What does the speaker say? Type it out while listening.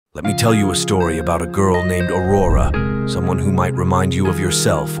Let me tell you a story about a girl named Aurora, someone who might remind you of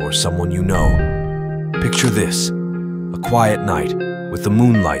yourself or someone you know. Picture this, a quiet night with the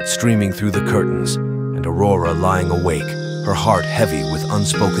moonlight streaming through the curtains and Aurora lying awake, her heart heavy with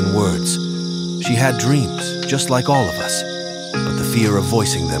unspoken words. She had dreams, just like all of us, but the fear of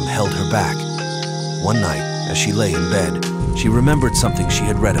voicing them held her back. One night, as she lay in bed, she remembered something she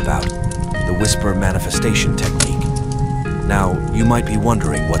had read about, the whisper manifestation technique. Now, you might be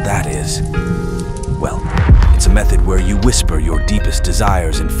wondering what that is. Well, it's a method where you whisper your deepest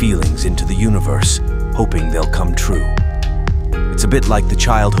desires and feelings into the universe, hoping they'll come true. It's a bit like the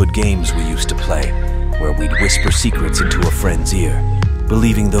childhood games we used to play, where we'd whisper secrets into a friend's ear,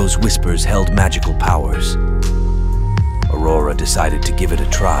 believing those whispers held magical powers. Aurora decided to give it a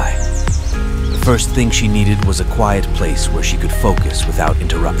try. The first thing she needed was a quiet place where she could focus without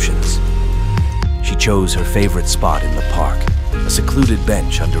interruptions. She chose her favorite spot in the park, a secluded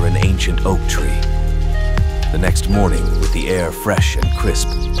bench under an ancient oak tree. The next morning, with the air fresh and crisp,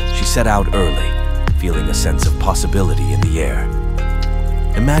 she set out early, feeling a sense of possibility in the air.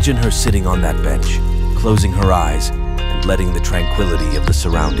 Imagine her sitting on that bench, closing her eyes and letting the tranquility of the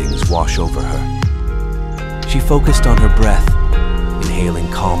surroundings wash over her. She focused on her breath,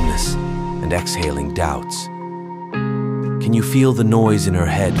 inhaling calmness and exhaling doubts. Can you feel the noise in her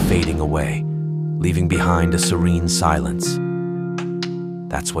head fading away, leaving behind a serene silence?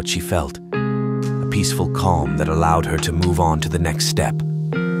 That's what she felt, a peaceful calm that allowed her to move on to the next step.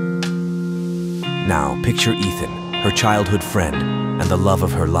 Now, picture Ethan, her childhood friend, and the love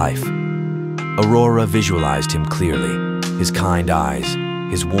of her life. Aurora visualized him clearly, his kind eyes,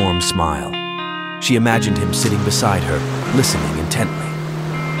 his warm smile. She imagined him sitting beside her, listening intently.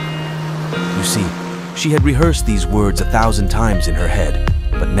 You see, she had rehearsed these words 1,000 times in her head,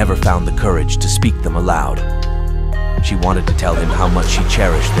 but never found the courage to speak them aloud. She wanted to tell him how much she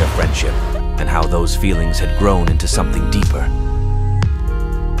cherished their friendship and how those feelings had grown into something deeper.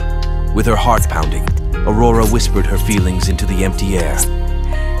 With her heart pounding, Aurora whispered her feelings into the empty air.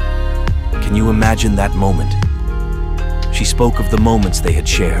 Can you imagine that moment? She spoke of the moments they had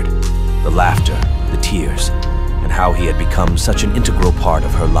shared, the laughter, the tears, and how he had become such an integral part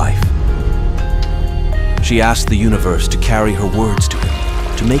of her life. She asked the universe to carry her words to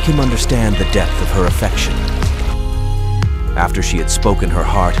him, to make him understand the depth of her affection. After she had spoken her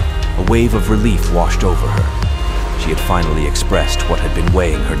heart, a wave of relief washed over her. She had finally expressed what had been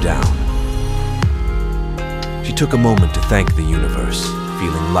weighing her down. She took a moment to thank the universe,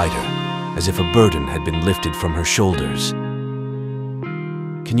 feeling lighter, as if a burden had been lifted from her shoulders.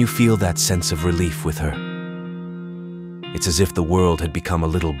 Can you feel that sense of relief with her? It's as if the world had become a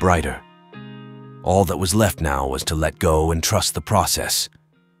little brighter. All that was left now was to let go and trust the process.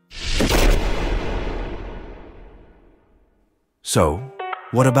 So,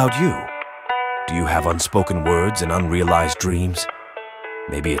 what about you? Do you have unspoken words and unrealized dreams?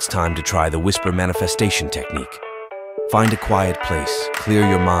 Maybe it's time to try the whisper manifestation technique. Find a quiet place, clear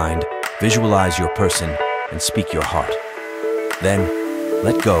your mind, visualize your person, and speak your heart. Then,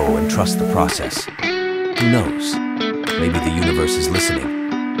 let go and trust the process. Who knows? Maybe the universe is listening.